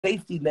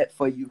safety net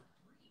for you.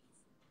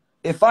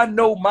 If I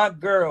know my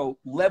girl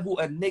level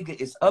of nigga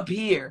is up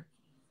here,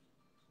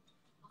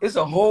 it's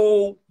a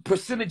whole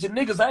percentage of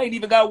niggas I ain't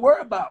even got to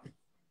worry about.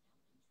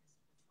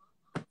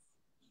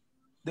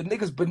 The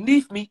niggas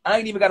beneath me, I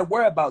ain't even got to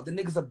worry about. The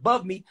niggas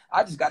above me,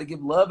 I just got to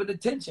give love and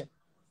attention.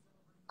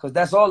 Because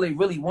that's all they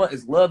really want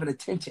is love and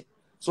attention.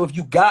 So if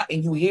you got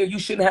and you here,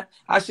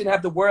 I shouldn't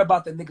have to worry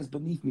about the niggas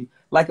beneath me.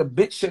 Like a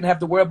bitch shouldn't have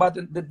to worry about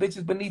the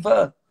bitches beneath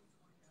her.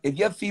 If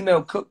your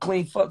female cook,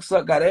 clean, fuck,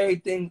 suck, got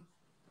everything,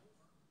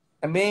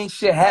 I mean,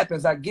 shit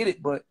happens, I get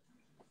it. But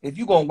if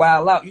you gonna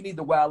wild out, you need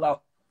to wild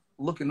out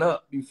looking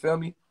up. You feel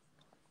me?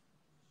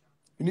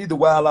 You need to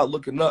wild out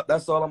looking up.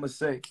 That's all I'm gonna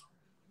say.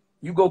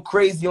 You go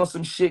crazy on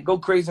some shit, go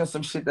crazy on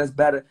some shit that's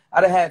better.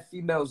 I done had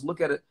females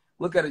look at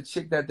a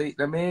chick that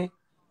I mean,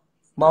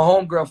 my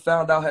homegirl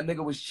found out her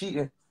nigga was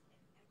cheating,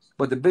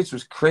 but the bitch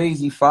was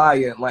crazy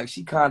fire. And like,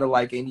 she kind of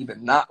like ain't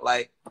even not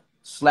like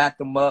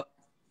slapped him up,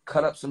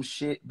 cut up some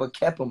shit, but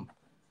kept him.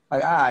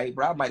 Like, all right,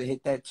 bro, I might have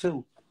hit that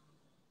too.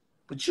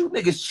 But you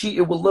niggas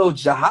cheated with Lil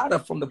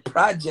Jahada from the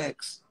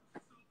projects.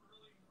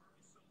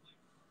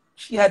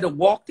 She had to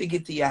walk to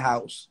get to your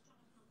house.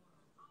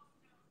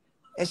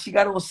 And she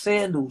got on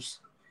sandals.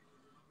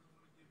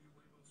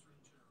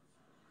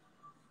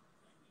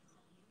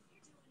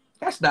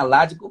 That's not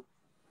logical.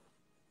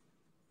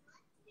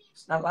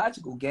 It's not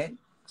logical, gang.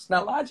 It's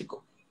not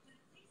logical.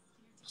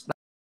 It's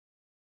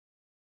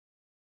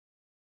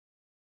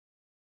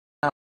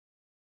not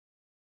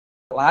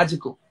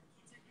logical.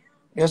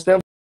 You understand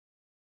what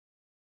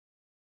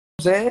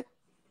I'm saying?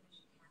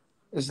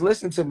 Just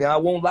listen to me. I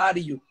won't lie to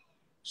you.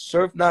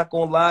 Surf not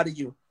gonna lie to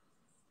you.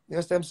 You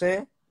understand what I'm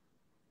saying?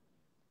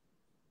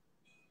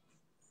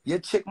 Your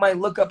chick might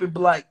look up and be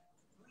like,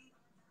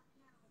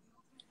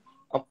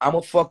 I'm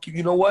gonna fuck you.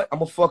 You know what? I'm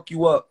gonna fuck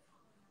you up.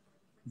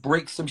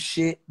 Break some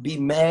shit. Be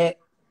mad.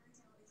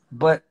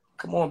 But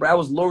come on, bro. That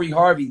was Lori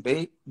Harvey,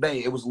 babe.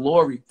 Babe, it was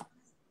Lori.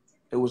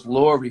 It was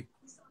Lori.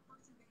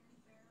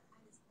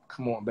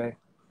 Come on, babe.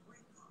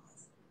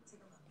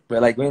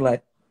 But like, green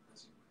light.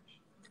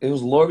 It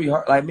was Lori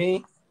Harvey. Like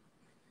me.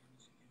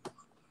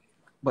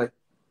 But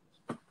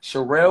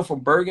Sherelle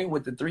from Bergen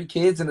with the 3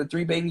 kids and the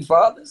 3 baby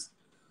fathers?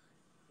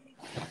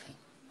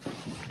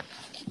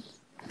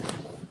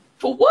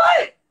 For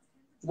what?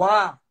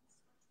 Why?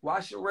 Why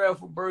Sherelle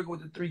from Bergen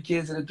with the 3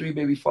 kids and the 3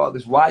 baby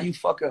fathers? Why you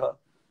fucking her?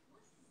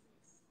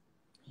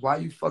 Why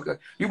you fuck her?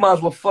 You might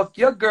as well fuck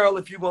your girl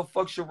if you gonna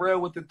fuck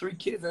Sherelle with the 3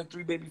 kids and the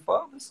 3 baby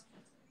fathers.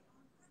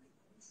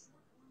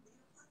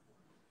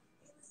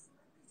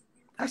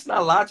 That's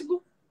not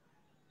logical.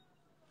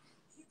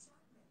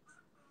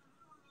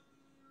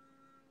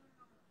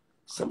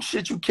 Some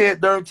shit you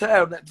can't turn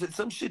down.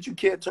 Some shit you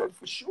can't turn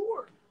for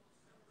sure.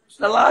 It's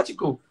not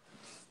logical.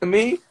 I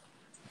mean,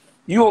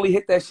 you only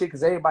hit that shit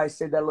because everybody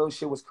said that little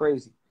shit was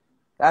crazy.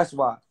 That's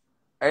why.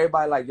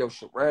 Everybody like, yo,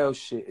 Sherelle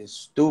shit is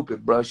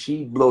stupid, bro.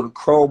 She blow the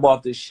chrome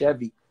off the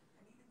Chevy.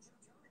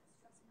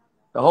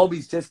 The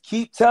homies just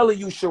keep telling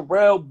you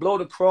Sherelle blow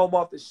the chrome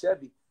off the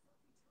Chevy.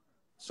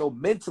 So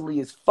mentally,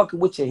 it's fucking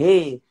with your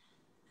head.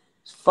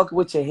 It's fucking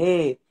with your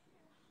head.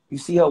 You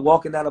see her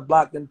walking down the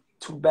block, them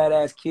 2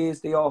 badass kids,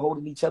 they all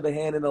holding each other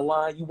hand in the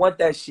line. You want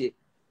that shit.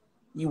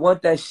 You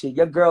want that shit.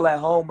 Your girl at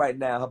home right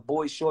now, her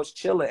boy shorts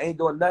chilling, ain't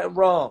doing nothing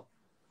wrong.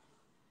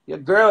 Your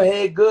girl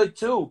head good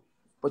too.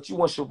 But you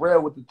want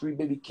Sherelle with the 3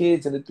 baby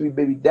kids and the 3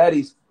 baby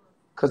daddies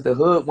because the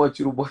hood wants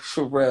you to want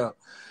Sherelle.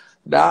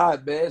 Nah,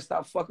 man,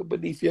 stop fucking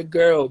beneath your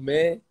girl,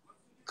 man.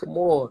 Come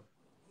on.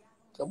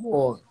 Come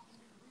on.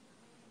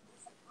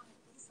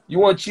 You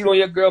want to cheat on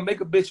your girl,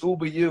 make a bitch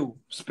Uber you.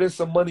 Spend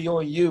some money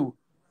on you.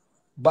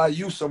 Buy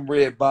you some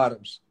red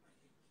bottoms.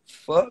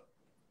 Fuck.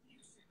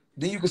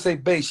 Then you can say,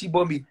 babe, she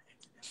bought me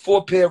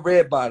 4 pair of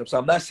red bottoms.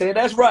 I'm not saying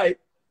that's right.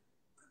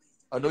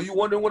 I know you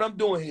wondering what I'm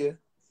doing here.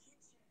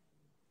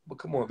 But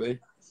come on, babe.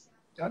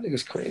 Y'all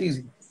niggas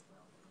crazy.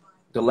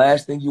 The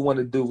last thing you want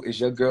to do is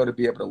your girl to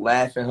be able to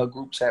laugh in her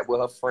group chat with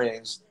her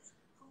friends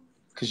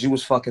because you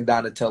was fucking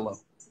Donatello.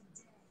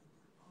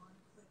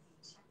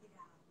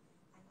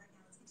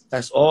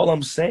 That's all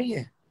I'm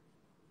saying.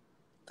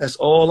 That's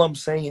all I'm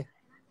saying.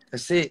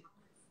 That's it.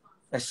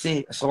 That's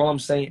it. That's all I'm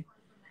saying.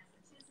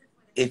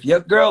 If your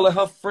girl and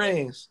her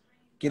friends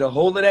get a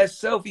hold of that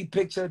selfie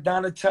picture of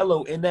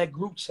Donatello in that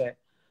group chat,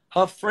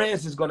 her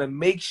friends is going to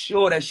make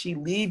sure that she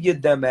leave your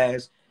dumb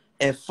ass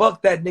and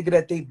fuck that nigga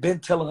that they been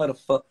telling her to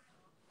fuck.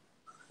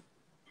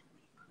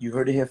 You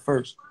heard it here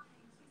first.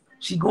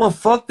 She gonna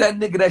fuck that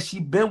nigga that she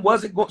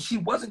wasn't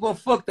gonna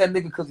fuck that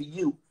nigga because of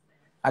you.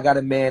 I got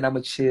a man,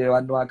 I'ma chill. I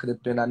know I could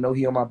have been. I know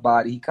he on my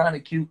body. He kind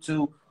of cute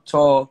too,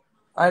 tall.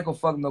 I ain't gonna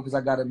fuck him though because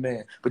I got a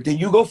man. But then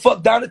you go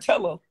fuck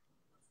Donatello.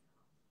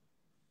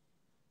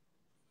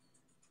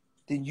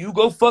 Then you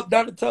go fuck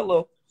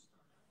Donatello.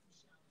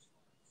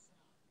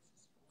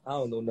 I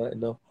don't know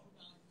nothing though.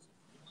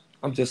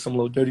 I'm just some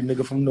little dirty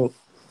nigga from North.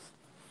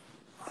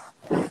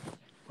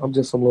 I'm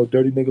just some little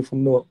dirty nigga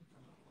from North.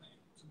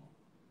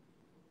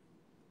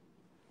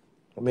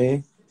 I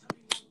mean,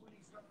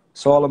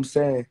 that's all I'm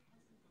saying.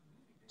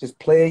 Just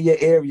play in your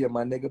area,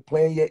 my nigga.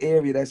 Play in your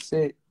area. That's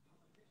it.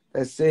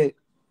 That's it.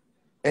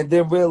 And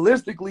then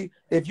realistically,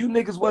 if you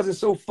niggas wasn't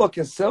so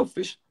fucking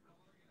selfish,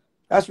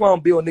 that's why I'm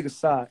be on niggas'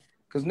 side.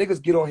 Because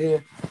niggas get on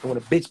here and want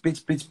to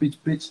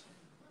bitch.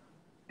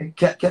 And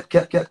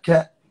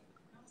cat.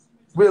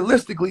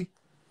 Realistically,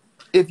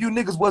 if you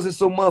niggas wasn't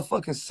so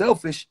motherfucking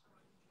selfish,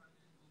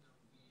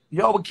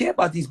 y'all would care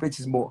about these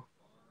bitches more.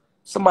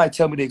 Somebody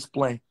tell me to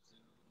explain.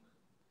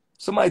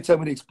 Somebody tell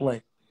me to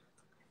explain.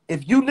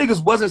 If you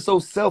niggas wasn't so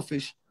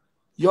selfish,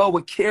 y'all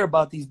would care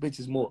about these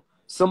bitches more.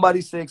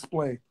 Somebody say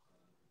explain.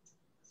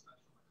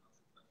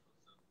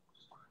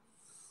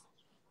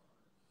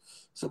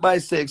 Somebody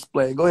say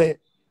explain. Go ahead.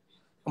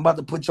 I'm about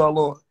to put y'all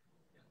on.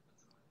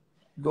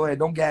 Go ahead.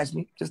 Don't gas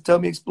me. Just tell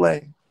me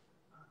explain.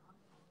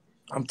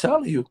 I'm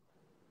telling you.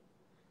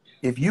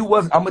 If you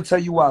wasn't, I'm going to tell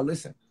you why.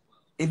 Listen.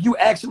 If you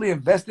actually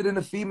invested in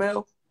a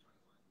female,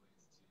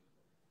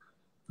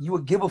 you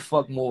would give a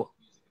fuck more.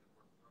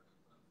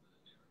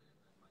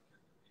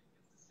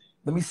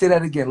 Let me say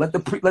that again.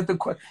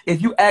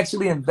 If you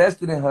actually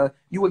invested in her,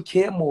 you would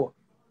care more.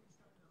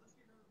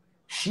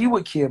 She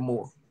would care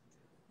more.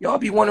 Y'all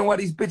be wondering why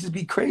these bitches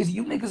be crazy.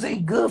 You niggas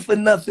ain't good for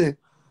nothing.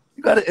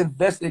 You gotta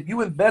invest. If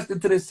you invest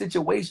into this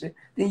situation,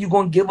 then you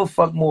gonna give a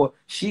fuck more.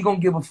 She gonna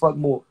give a fuck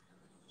more.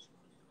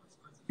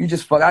 You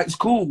just fuck. It's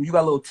cool. You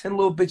got 10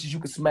 little bitches you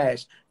can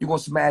smash. You gonna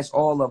smash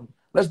all of them.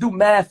 Let's do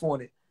math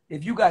on it.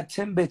 If you got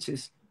 10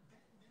 bitches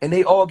and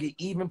they all get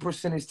even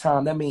percentage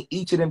time, that means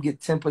each of them get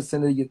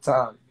 10% of your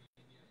time.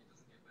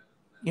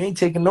 You ain't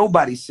taking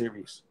nobody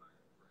serious.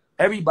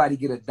 Everybody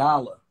get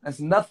 $1. That's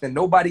nothing.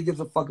 Nobody gives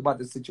a fuck about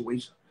the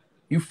situation.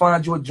 You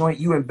find you a joint,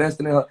 you invest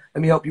in her.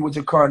 Let me help you with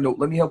your car note.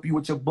 Let me help you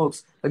with your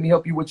books. Let me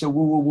help you with your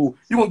woo.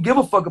 You gonna give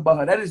a fuck about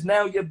her. That is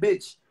now your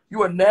bitch.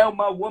 You are now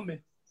my woman.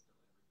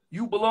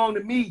 You belong to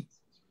me.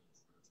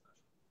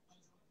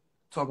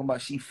 Talking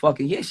about she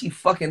fucking. Yeah, she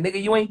fucking,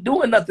 nigga. You ain't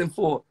doing nothing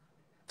for her.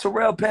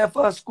 Terrell paying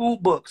for her school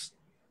books.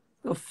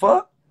 The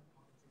fuck?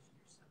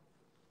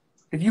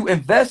 If you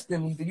invest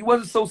in me, if you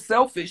wasn't so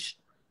selfish,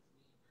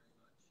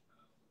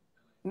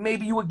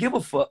 maybe you would give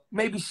a fuck.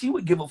 Maybe she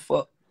would give a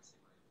fuck.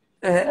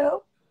 The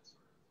hell?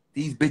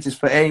 These bitches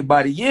for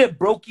everybody. Yeah,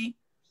 brokey.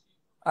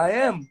 I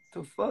am.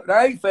 The fuck?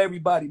 I ain't for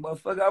everybody,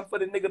 motherfucker. I'm for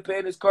the nigga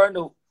paying his car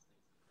note.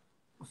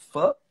 The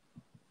fuck?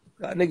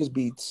 Y'all niggas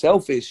be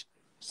selfish.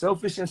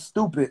 Selfish and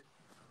stupid.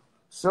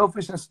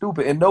 Selfish and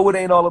stupid. And no, it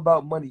ain't all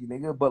about money,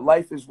 nigga. But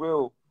life is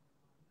real.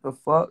 The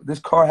fuck? This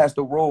car has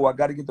to roll. I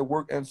got to get to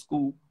work and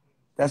school.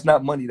 That's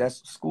not money.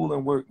 That's school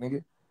and work,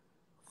 nigga.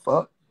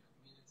 Fuck.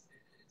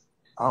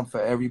 I'm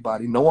for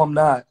everybody. No, I'm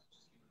not.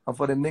 I'm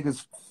for the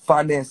niggas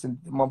financing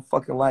my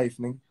fucking life,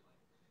 nigga.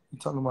 You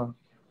talking about?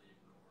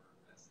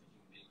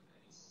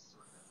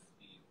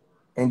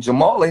 And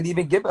Jamal ain't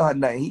even giving her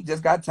nothing. He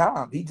just got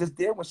time. He just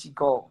did when she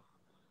called.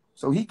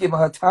 So he giving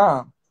her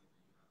time.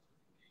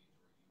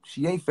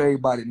 She ain't for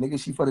everybody, nigga.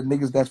 She for the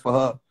niggas that's for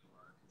her.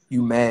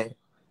 You mad,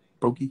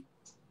 brokey?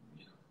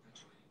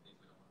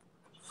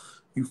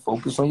 You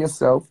focus on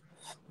yourself.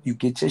 You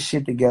get your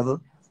shit together.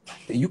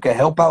 Then you can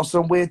help out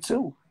somewhere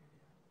too.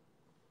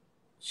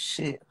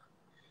 Shit.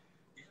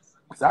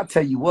 Because I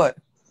tell you what.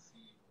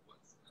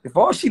 If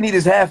all she need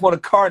is half on a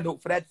car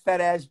note for that fat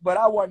ass, but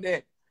I want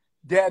that.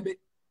 Damn it.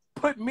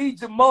 Put me,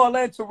 Jamal,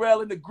 and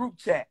Terrell in the group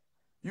chat.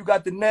 You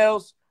got the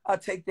nails. I'll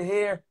take the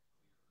hair.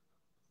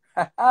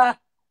 Ha ha.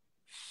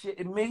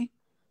 Shitting me.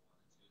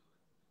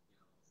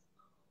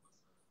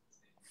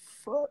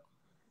 Fuck.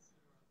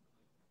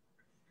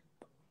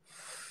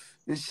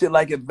 This shit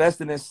like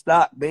investing in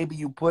stock, baby.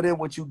 You put in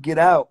what you get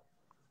out.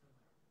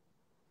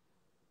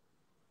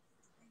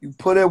 You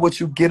put in what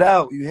you get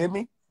out. You hear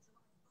me?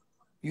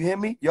 You hear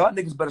me? Y'all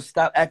niggas better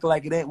stop acting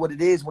like it ain't what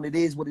it is when it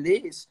is what it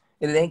is.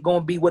 And it ain't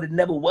gonna be what it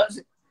never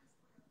wasn't.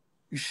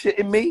 You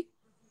shitting me?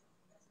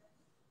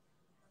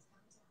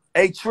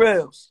 Hey,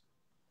 Trills.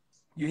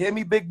 You hear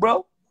me, big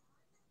bro?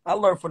 I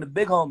learned from the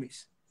big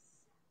homies.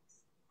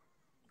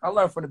 I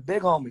learned from the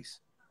big homies.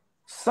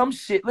 Some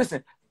shit,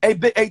 listen,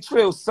 hey,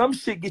 Trills, some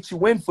shit get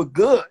you in for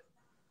good.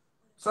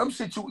 Some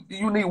shit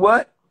you need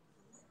what?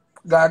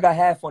 I got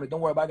half on it.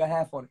 Don't worry about it. I got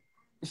half on it.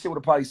 This shit would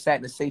have probably sat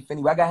in the safe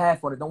anyway. I got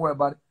half on it. Don't worry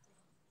about it.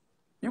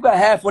 You got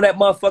half on that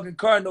motherfucking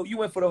car note. You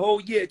went for the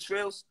whole year,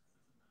 Trills.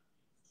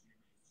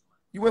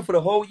 You went for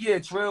the whole year,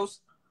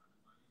 Trills.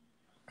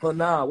 But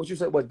nah, what you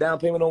said? What, down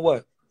payment on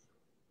what?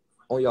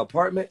 On your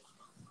apartment?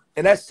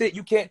 And that's it.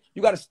 You can't.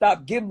 You got to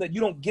stop giving that. You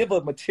don't give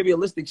a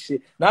materialistic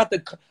shit. Not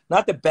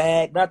the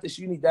bag. Not the shit.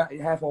 You need that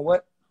half on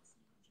what?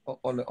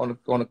 On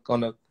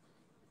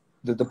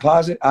the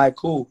deposit. All right,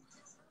 cool.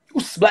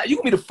 You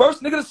can be the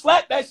first nigga to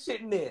slap that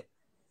shit in there.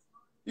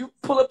 You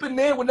pull up in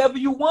there whenever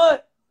you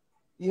want.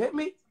 You hit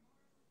me?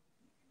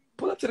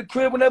 Pull up to the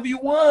crib whenever you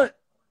want.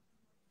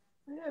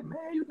 Yeah,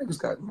 man. You niggas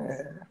got,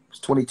 man. It's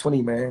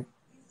 2020, man.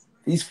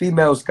 These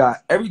females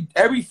got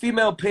every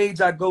female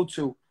page I go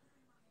to.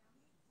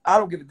 I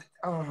don't give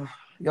a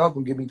y'all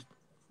gonna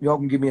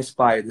get me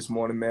inspired this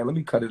morning, man. Let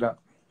me cut it up.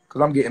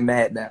 Cause I'm getting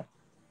mad now.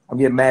 I'm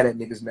getting mad at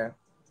niggas now.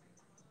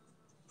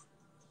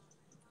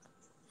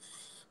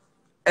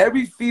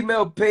 Every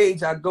female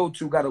page I go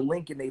to got a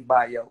link in their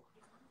bio.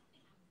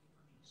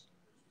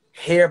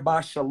 Hair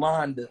by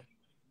Shalonda.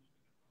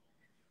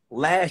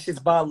 Lashes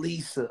by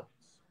Lisa.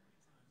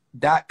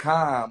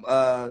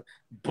 .com.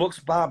 Books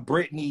by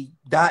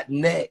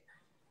Brittany.net.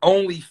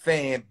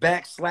 OnlyFans.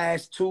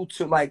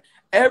 /2 like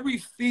every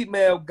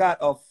female got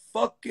a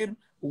fucking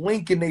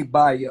link in their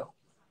bio.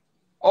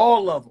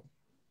 All of them.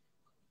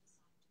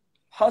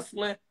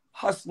 Hustling,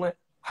 hustling,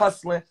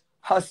 hustling,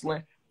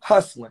 hustling,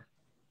 hustling.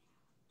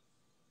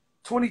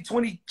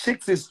 2020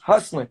 chicks is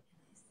hustling.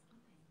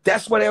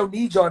 That's why they don't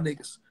need y'all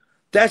niggas.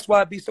 That's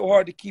why it be so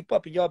hard to keep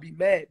up and y'all be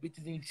mad.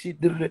 Bitches ain't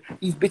shit.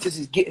 These bitches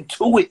is getting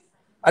to it.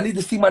 I need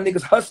to see my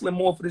niggas hustling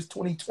more for this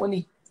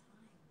 2020.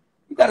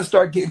 We got to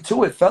start getting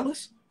to it,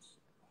 fellas.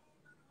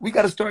 We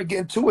got to start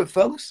getting to it,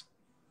 fellas.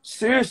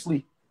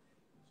 Seriously.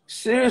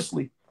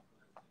 Seriously.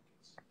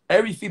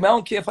 Every female, I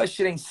don't care if her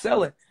shit ain't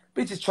selling.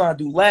 Bitches trying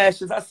to do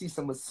lashes. I see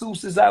some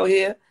masseuses out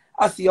here.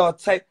 I see all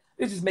type.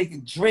 They're just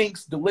making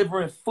drinks,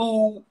 delivering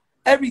food,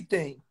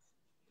 everything.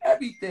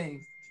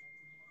 Everything.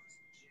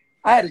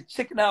 I had a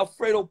chicken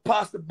Alfredo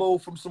pasta bowl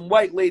from some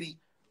white lady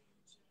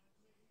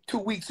 2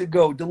 weeks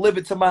ago,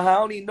 delivered to my house. I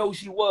don't even know who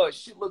she was.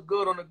 Shit looked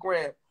good on the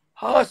gram.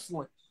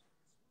 Hustling.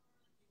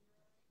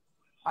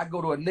 I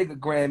go to a nigga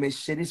gram and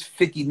shit. It's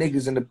 50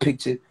 niggas in the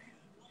picture.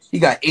 He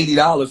got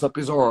 $80 up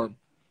his arm.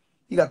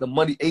 He got the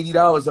money,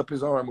 $80 up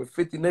his arm with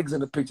 50 niggas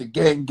in the picture.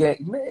 Gang, gang.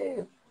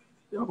 Man,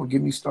 y'all gonna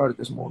get me started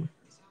this morning.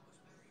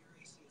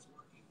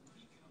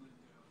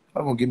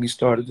 Y'all gonna get me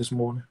started this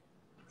morning.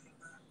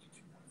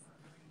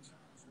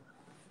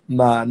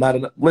 Nah, not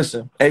enough.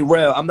 Listen, hey,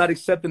 Rel, I'm not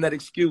accepting that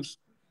excuse.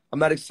 I'm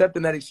not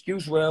accepting that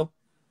excuse, Rel.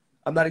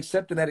 I'm not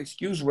accepting that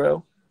excuse,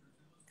 Rel.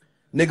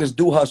 Niggas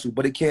do hustle,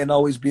 but it can't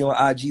always be on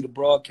IG to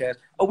broadcast.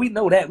 Oh, we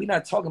know that. We're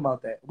not talking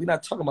about that. We're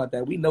not talking about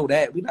that. We know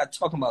that. We're not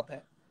talking about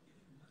that.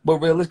 But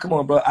Rel, let's come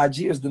on, bro.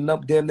 IG is the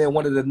damn near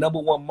one of the number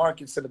one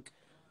markets in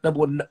the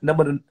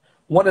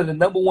one of the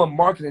number one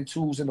marketing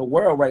tools in the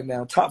world right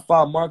now. Top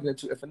 5 marketing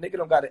tool. If a nigga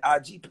don't got an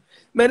IG,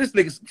 man, this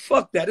nigga's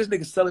fuck that. This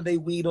nigga selling their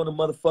weed on the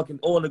motherfucking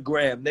on the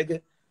gram,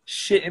 nigga.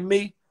 Shitting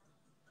me.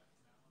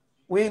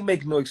 We ain't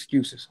making no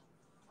excuses.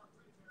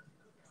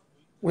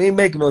 We ain't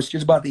making no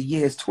excuses about the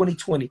year. It's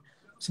 2020.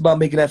 It's about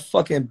making that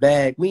fucking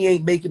bag. We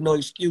ain't making no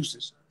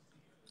excuses.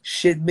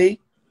 Shit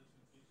me.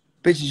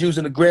 Bitches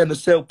using the gram to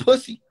sell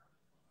pussy.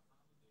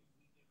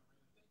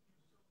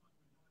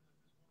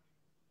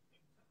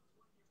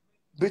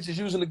 Bitches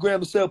using the gram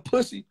to sell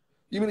pussy.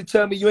 You mean to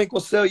tell me you ain't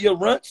gonna sell your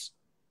runts?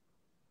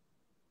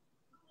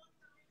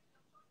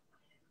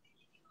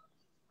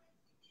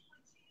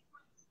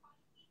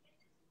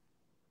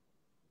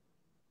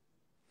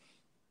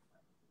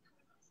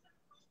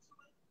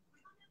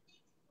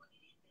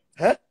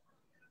 Huh?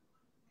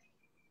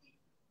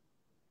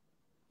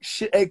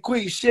 Shit, hey,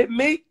 Queen, you shitting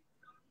me?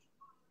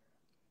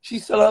 She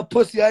sell her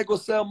pussy, I ain't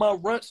gonna sell my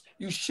runts.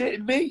 You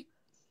shitting me?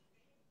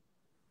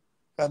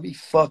 Got me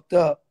fucked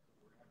up.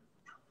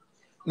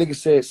 Nigga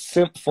said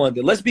simp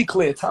funded. Let's be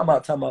clear. Time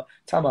out.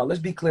 Let's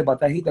be clear about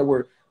that. I hate that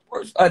word.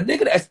 A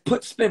nigga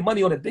that spend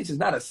money on a bitch is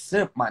not a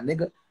simp, my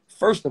nigga.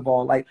 First of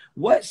all, like,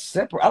 what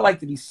separate? I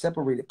like to be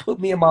separated. Put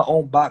me in my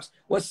own box.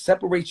 What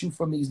separates you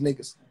from these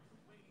niggas?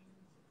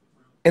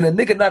 And a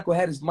nigga not gonna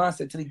have his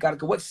mindset till he got it.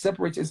 Cause what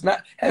separates you?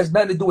 Has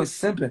nothing to do with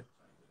simping.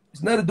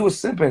 It's nothing to do with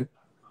simping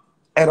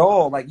at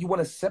all. Like, you want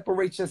to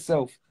separate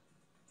yourself.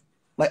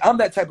 Like, I'm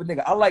that type of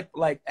nigga. I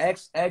like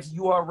X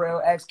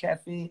URL, X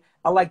caffeine.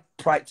 I like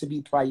to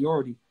be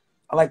priority.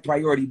 I like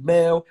priority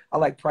mail. I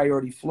like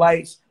priority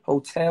flights,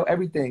 hotel,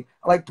 everything.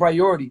 I like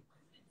priority.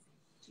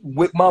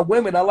 With my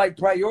women, I like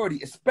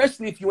priority,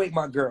 especially if you ain't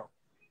my girl.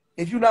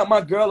 If you're not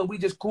my girl and we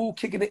just cool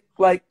kicking it,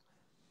 like,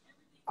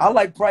 I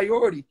like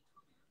priority.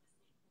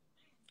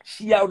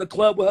 She out in the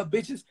club with her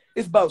bitches.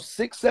 It's about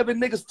 6, 7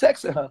 niggas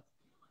texting her.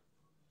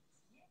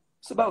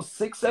 It's about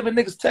 6, 7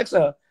 niggas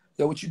texting her.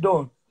 Yo, what you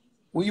doing?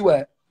 Where you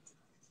at?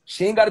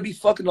 She ain't got to be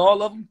fucking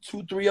all of them.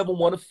 2, 3 of them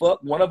want to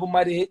fuck. One of them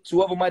might have hit.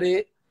 2 of them might have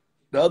hit.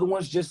 The other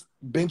one's just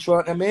been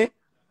trying. I mean,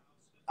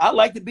 I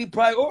like to be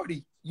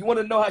priority. You want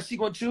to know how she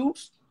going to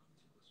choose?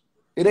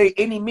 It ain't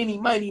any, mini,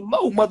 miny,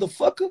 mo,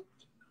 motherfucker.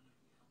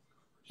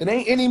 It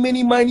ain't any,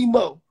 mini, miny,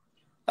 mo.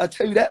 I'll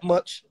tell you that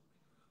much.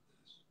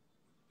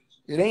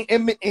 It ain't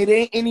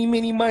any,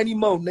 mini, miny,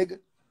 mo, nigga.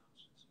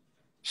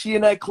 She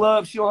in that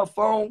club. She on her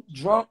phone,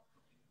 drunk.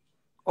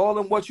 All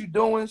in what you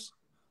doings.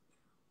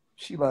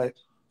 She like,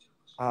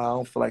 I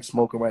don't feel like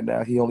smoking right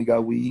now. He only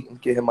got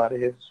weed. Get him out of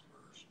here.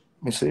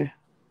 Let me see.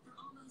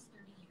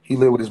 He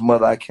live with his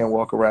mother. I can't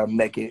walk around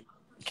naked.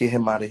 Get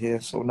him out of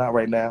here. So not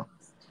right now.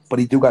 But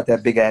he do got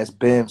that big ass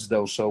Benz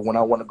though. So when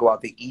I want to go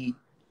out to eat,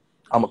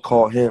 I'm gonna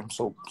call him.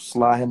 So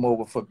slide him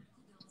over for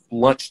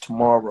lunch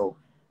tomorrow.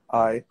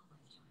 All right.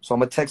 So I'm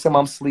gonna text him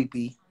I'm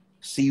sleepy.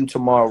 See you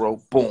tomorrow.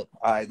 Boom.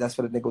 All right. That's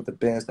for the nigga with the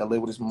Benz that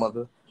live with his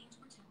mother.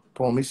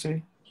 Boom. Let me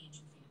see.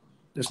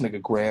 This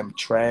nigga Graham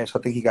trash. I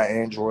think he got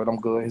Android. I'm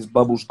good. His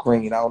bubble's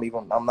green.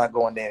 I'm not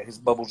going there. His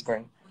bubble's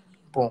green.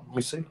 Boom. Let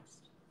me see.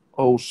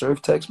 Oh,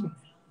 Surf text me.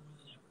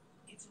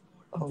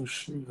 Oh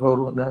shit! Hold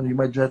on, now you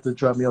might have to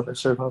drop me off at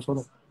Surf House. Hold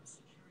on.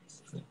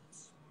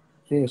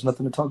 Yeah, there's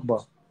nothing to talk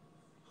about.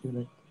 You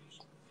know?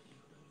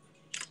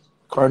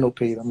 Cardinal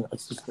paid. I mean,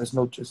 it's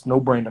no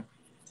brainer.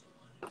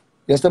 You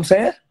know what I'm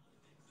saying?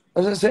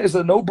 As I said, it's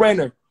a no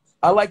brainer.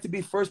 I like to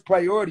be first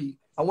priority.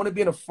 I want to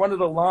be in the front of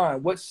the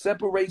line. What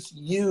separates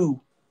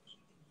you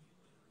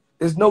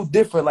is no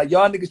different. Like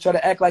y'all niggas try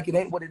to act like it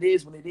ain't what it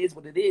is when it is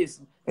what it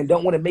is, and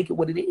don't want to make it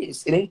what it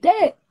is. It ain't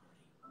that.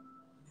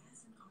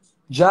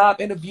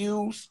 Job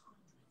interviews,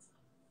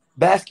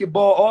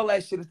 basketball, all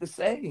that shit is the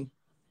same.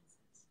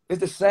 It's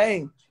the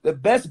same. The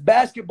best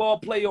basketball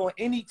player on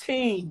any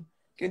team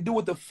can do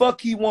what the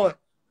fuck he want.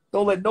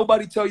 Don't let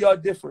nobody tell y'all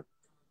different.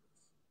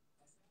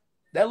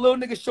 That little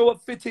nigga show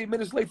up 15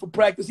 minutes late for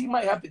practice. He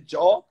might have to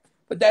jog,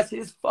 but that's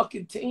his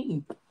fucking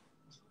team.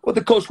 What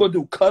the coach gonna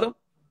do? Cut him?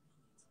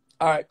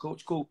 All right,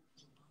 coach, cool.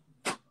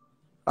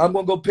 I'm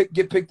gonna go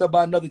get picked up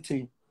by another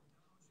team.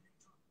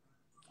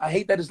 I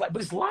hate that it's like,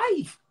 but it's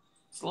life.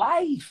 It's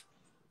life.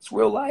 It's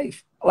real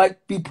life. I like to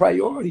be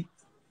priority.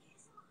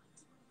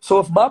 So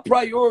if my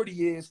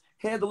priority is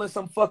handling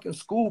some fucking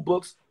school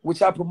books,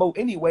 which I promote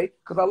anyway,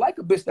 because I like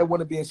a bitch that want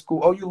to be in school.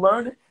 Oh, you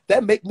learning?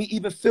 That make me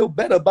even feel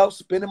better about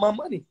spending my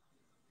money.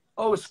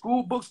 Oh, it's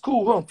school books?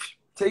 Cool. Huh?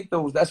 Take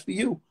those. That's for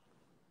you.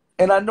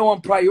 And I know I'm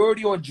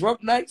priority on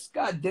drunk nights.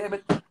 God damn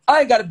it.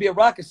 I ain't got to be a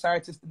rocket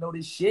scientist to know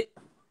this shit.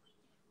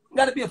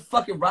 Got to be a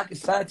fucking rocket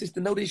scientist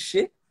to know this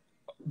shit.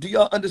 Do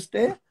y'all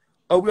understand?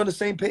 Are we on the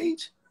same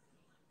page?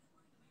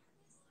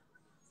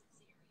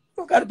 You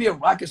don't got to be a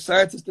rocket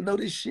scientist to know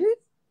this shit.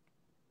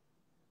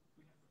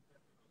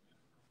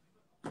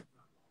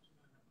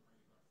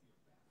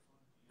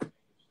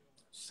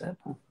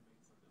 Simple.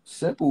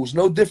 Simple. It's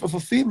no different for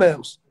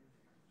females.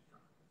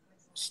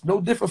 It's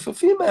no different for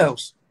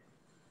females.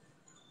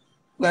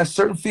 There's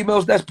certain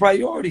females that's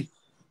priority.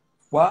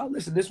 Wow,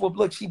 listen, this one,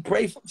 look, she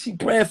praying for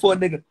a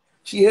nigga.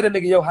 She hit a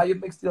nigga, yo, how your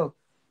mix, yo,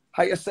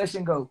 how your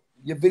session go?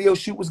 Your video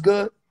shoot was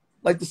good?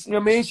 Like, this, you know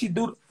what I mean? She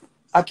do,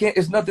 I can't,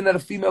 it's nothing that a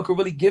female could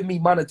really give me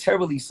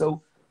monetarily. So, you know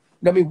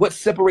what I mean? What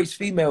separates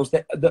females?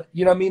 The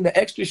you know what I mean? The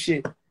extra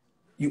shit.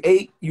 You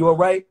ate, you all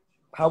right?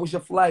 How was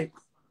your flight?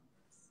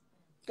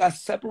 Gotta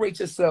separate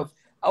yourself.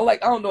 I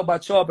don't know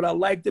about y'all, but I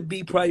like to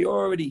be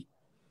priority.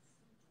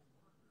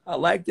 I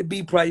like to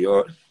be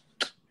priority.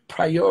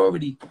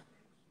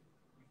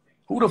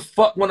 Who the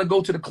fuck want to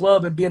go to the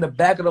club and be in the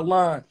back of the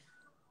line?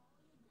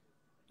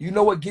 You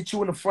know what gets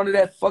you in the front of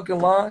that fucking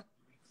line?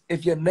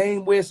 If your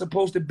name where it's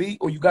supposed to be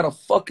or you got a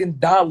fucking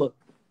dollar.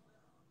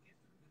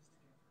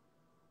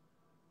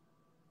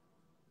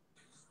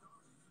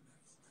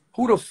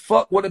 Who the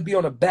fuck want to be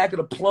on the back of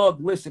the plug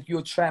list if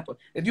you're a trapper?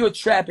 If you're a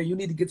trapper, you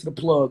need to get to the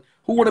plug.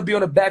 Who want to be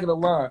on the back of the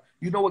line?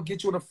 You know what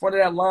gets you in the front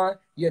of that line?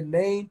 Your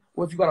name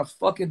or if you got a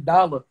fucking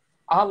dollar.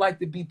 I like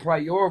to be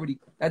priority.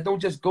 That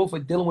don't just go for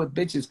dealing with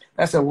bitches.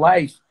 That's a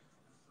life.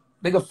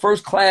 Nigga,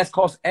 first class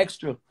costs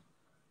extra.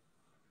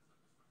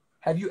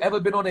 Have you ever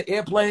been on an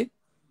airplane?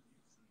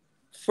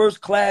 First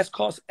class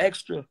costs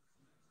extra.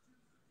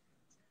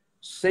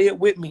 Say it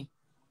with me.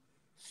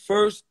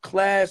 First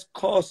class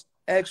costs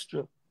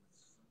extra.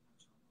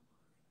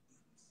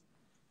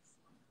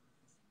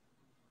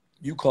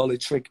 You call it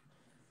trick.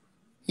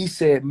 He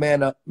said,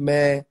 man,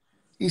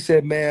 he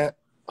said, man,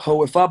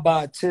 ho, if I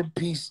buy a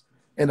 10-piece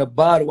in a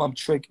bottle, I'm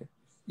tricking.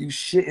 You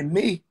shitting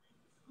me?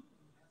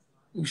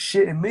 You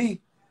shitting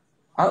me?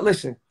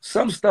 Listen,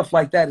 some stuff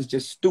like that is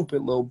just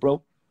stupid, little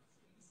bro.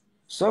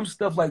 Some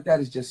stuff like that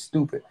is just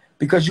stupid.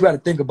 Because you got to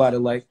think about it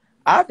like,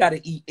 I got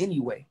to eat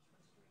anyway.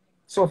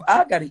 So if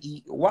I got to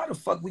eat, why the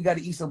fuck we got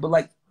to eat something? But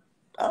like,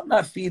 I'm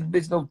not feeding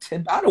bitch no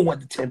 10. I don't want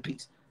the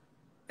 10-piece.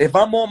 If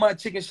I'm on my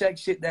Chicken Shack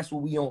shit, that's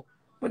what we on.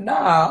 But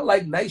nah, I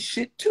like nice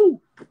shit too.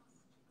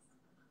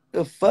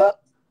 The fuck?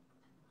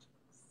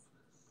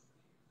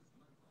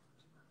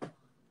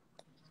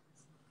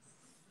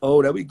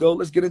 Oh, there we go.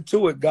 Let's get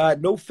into it.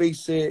 God, No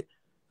Face said,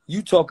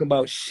 you talking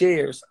about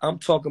shares. I'm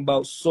talking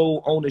about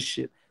sole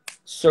ownership.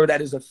 Sir,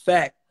 that is a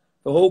fact.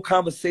 The whole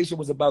conversation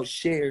was about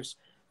shares.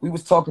 We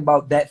was talking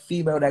about that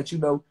female that you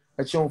know,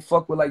 that you don't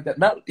fuck with like that.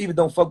 Not even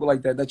don't fuck with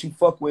like that, that you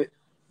fuck with,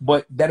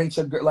 but that ain't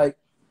your girl. Like,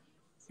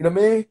 you know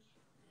what I mean?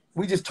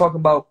 We just talking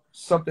about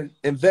something,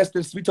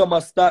 investors. We talking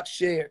about stock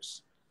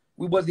shares.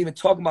 We wasn't even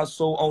talking about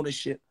sole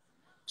ownership.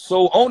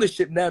 So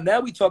ownership now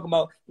we talking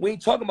about, we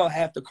ain't talking about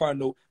half the car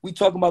note. We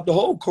talking about the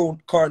whole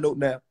car note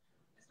now.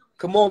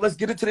 Come on, let's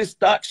get into this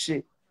stock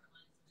shit.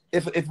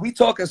 If we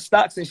talking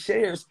stocks and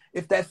shares,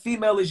 if that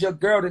female is your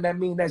girl, then that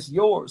means that's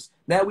yours.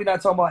 Now we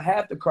not talking about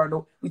half the car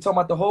note. We talking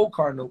about the whole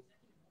car note.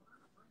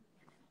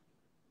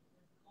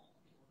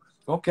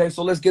 Okay,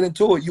 so let's get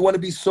into it. You want to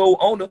be sole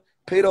owner,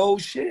 pay the whole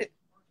shit.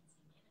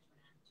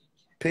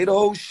 Pay the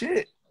whole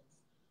shit.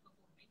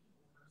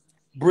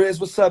 Briz,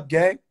 what's up,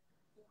 gang?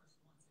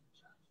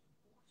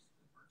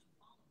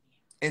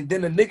 And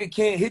then the nigga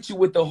can't hit you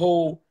with the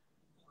whole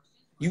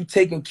you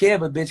taking care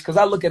of a bitch. Because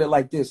I look at it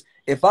like this.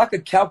 If I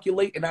could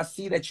calculate and I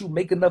see that you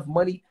make enough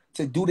money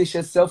to do this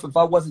yourself, if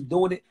I wasn't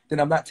doing it, then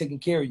I'm not taking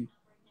care of you.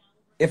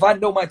 If I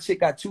know my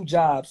chick got 2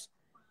 jobs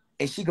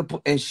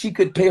and she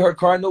could pay her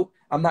car note,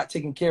 I'm not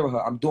taking care of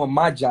her. I'm doing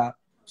my job.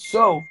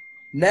 So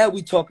now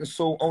we talking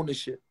sole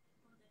ownership.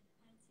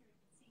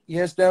 You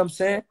understand what I'm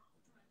saying?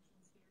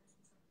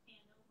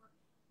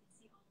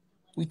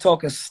 We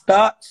talking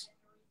stocks,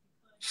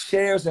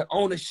 shares, and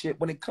ownership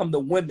when it comes to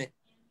women.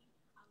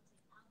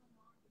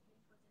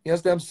 You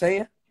understand what I'm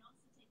saying?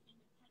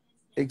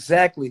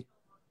 Exactly.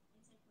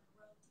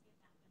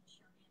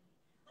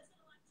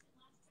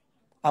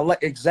 I like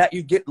exactly.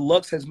 You get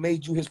Lux has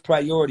made you his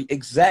priority.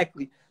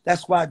 Exactly.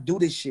 That's why I do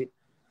this shit.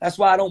 That's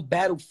why I don't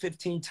battle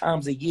 15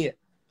 times a year.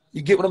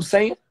 You get what I'm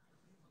saying?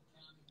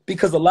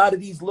 Because a lot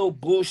of these little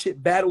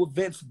bullshit battle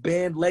events,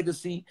 band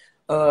legacy,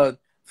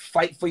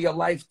 fight for your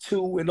life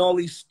too, and all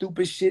these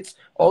stupid shits,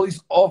 all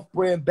these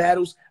off-brand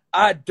battles,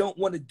 I don't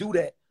want to do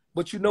that.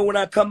 But you know when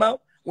I come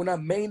out? When I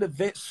main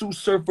event Sue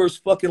Surf versus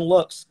fucking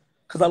Lux.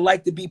 Because I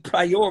like to be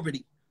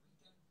priority.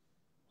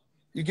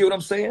 You get what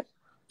I'm saying?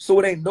 So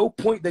it ain't no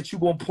point that you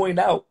going to point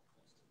out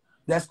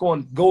that's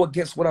going to go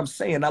against what I'm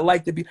saying. I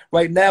like to be,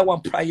 right now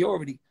I'm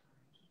priority.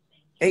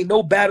 Ain't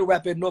no battle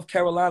rapper in North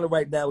Carolina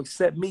right now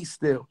except me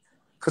still.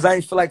 Because I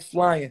ain't feel like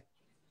flying.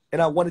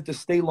 And I wanted to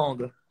stay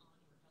longer.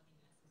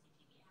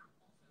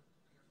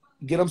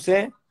 You get what I'm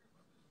saying?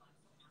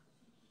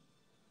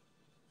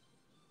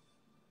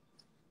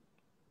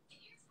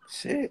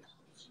 Shit.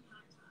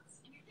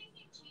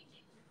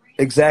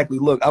 Exactly.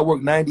 Look, I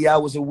work 90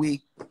 hours a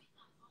week.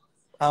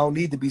 I don't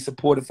need to be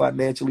supported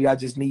financially. I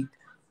just need,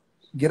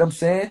 get what I'm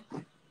saying?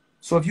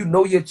 So if you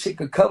know your chick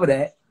could cover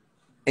that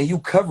and you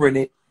covering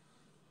it,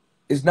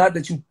 it's not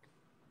that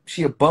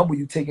she a bumble,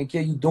 you taking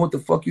care, you doing what the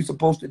fuck you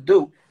supposed to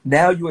do.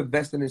 Now you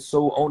investing in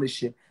sole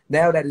ownership.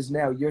 Now that is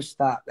now your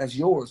stock. That's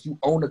yours. You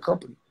own the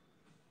company.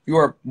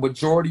 You're a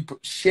majority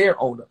share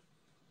owner.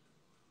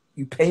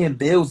 You paying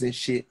bills and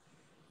shit.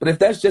 But if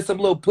that's just some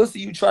little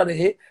pussy you trying to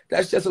hit,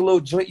 that's just a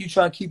little joint you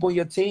trying to keep on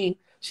your team.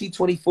 She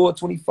 24,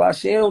 25.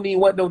 She don't even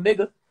want no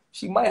nigga.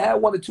 She might have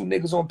 1 or 2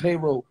 niggas on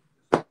payroll.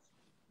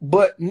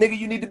 But nigga,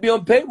 you need to be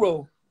on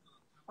payroll.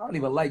 I don't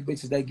even like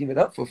bitches that give it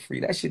up for free.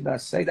 That shit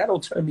not say. That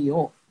don't turn me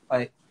on.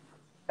 Like,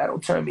 that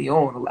don't turn me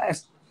on.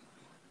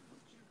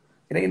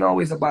 It ain't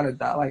always about a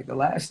dollar. Like, the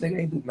last nigga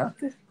ain't do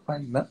nothing.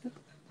 Like, nothing.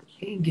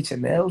 He ain't get your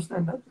nails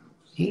done, nothing.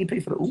 He ain't pay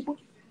for the Uber.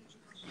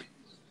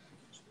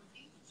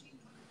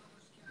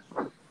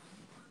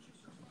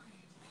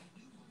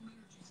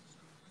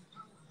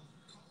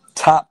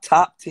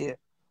 Top tier.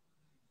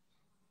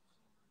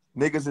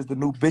 Niggas is the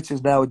new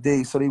bitches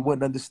nowadays, so they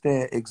wouldn't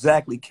understand.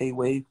 Exactly,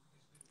 K-Wave.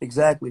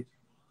 Exactly.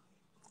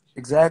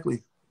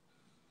 Exactly.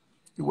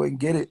 You wouldn't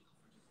get it.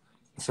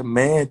 It's a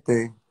man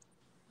thing.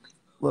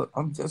 Look,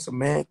 I'm just a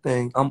man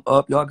thing. I'm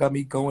up. Y'all got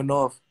me going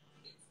off.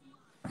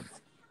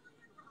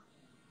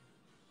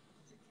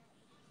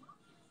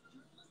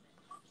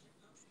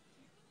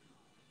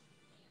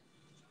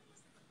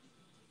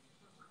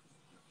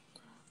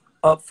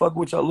 Up, fuck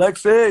with your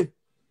Lexi.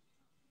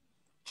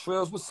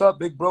 Trails, what's up,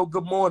 big bro?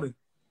 Good morning.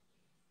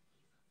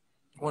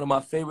 One of my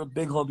favorite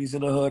big homies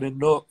in the hood in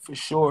Newark, for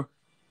sure.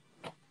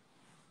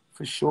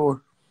 For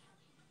sure.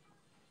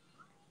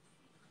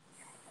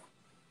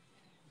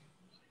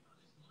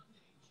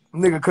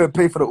 Nigga couldn't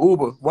pay for the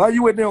Uber. Why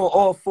you in there on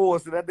all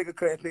fours and that nigga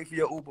couldn't pay for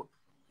your Uber?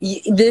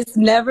 This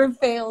never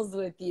fails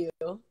with you.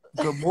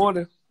 Good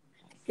morning.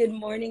 Good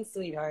morning,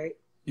 sweetheart.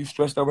 You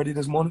stressed already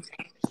this morning?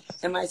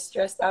 Am I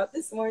stressed out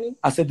this morning?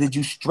 I said, did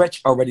you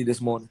stretch already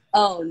this morning?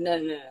 Oh, no.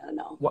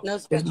 What? No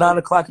stretching. It's 9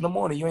 o'clock in the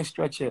morning. You ain't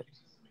stretched yet.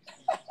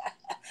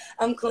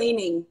 I'm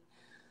cleaning.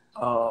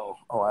 Oh,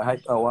 all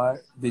right.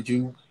 Did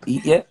you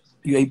eat yet?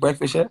 You ate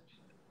breakfast yet?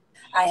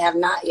 I have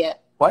not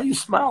yet. Why are you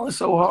smiling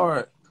so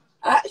hard?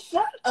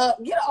 Shut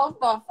up. Get off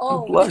my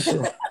phone. You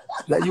blushing.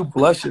 That you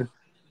blushing.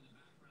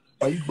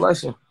 Why you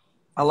blushing?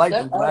 I like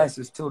them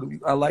glasses, too.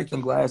 I like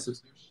them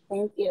glasses.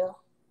 Thank you.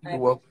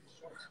 Well,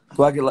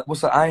 do I get like,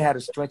 what's up? I ain't had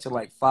a stretch in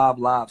like 5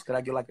 lives. Could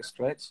I get like a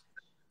stretch?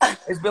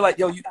 It's been like,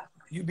 yo,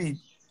 you be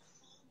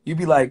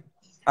like,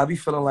 I be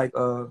feeling like,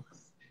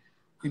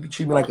 you be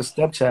treating me like a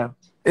stepchild.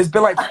 It's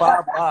been like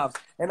 5 lives,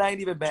 and I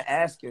ain't even been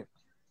asking.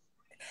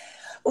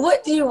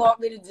 What do you want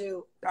me to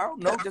do? I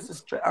don't know, just a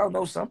stretch. I don't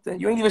know, something.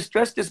 You ain't even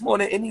stretched this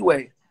morning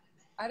anyway.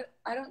 I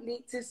don't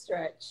need to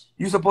stretch.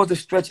 You supposed to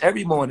stretch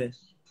every morning.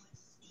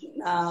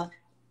 Nah,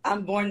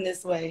 I'm born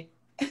this way.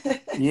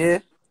 Yeah.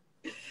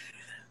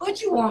 What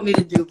you want me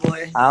to do,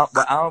 boy?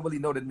 But I don't really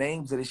know the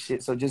names of this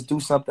shit, so just do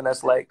something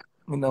that's like,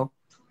 you know.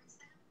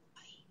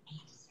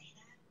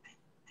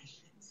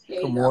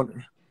 Good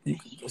morning. You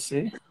can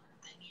see.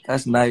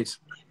 That's nice.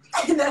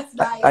 That's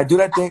nice. I do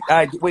that thing.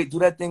 Wait, do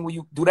that thing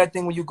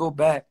when you go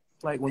back.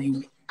 Like when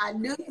you. I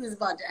knew he was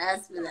about to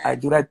ask for that. I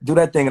do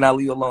that thing, and I'll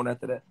leave you alone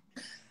after that.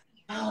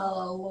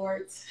 Oh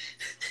Lord.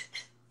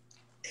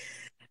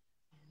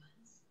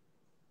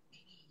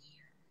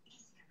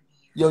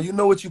 Yo, you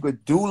know what you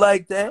could do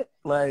like that?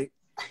 Like,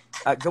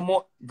 good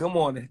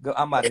morning.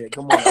 I'm out of here.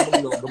 Good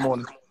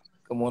morning.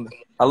 Good morning.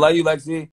 I love you, Lexi.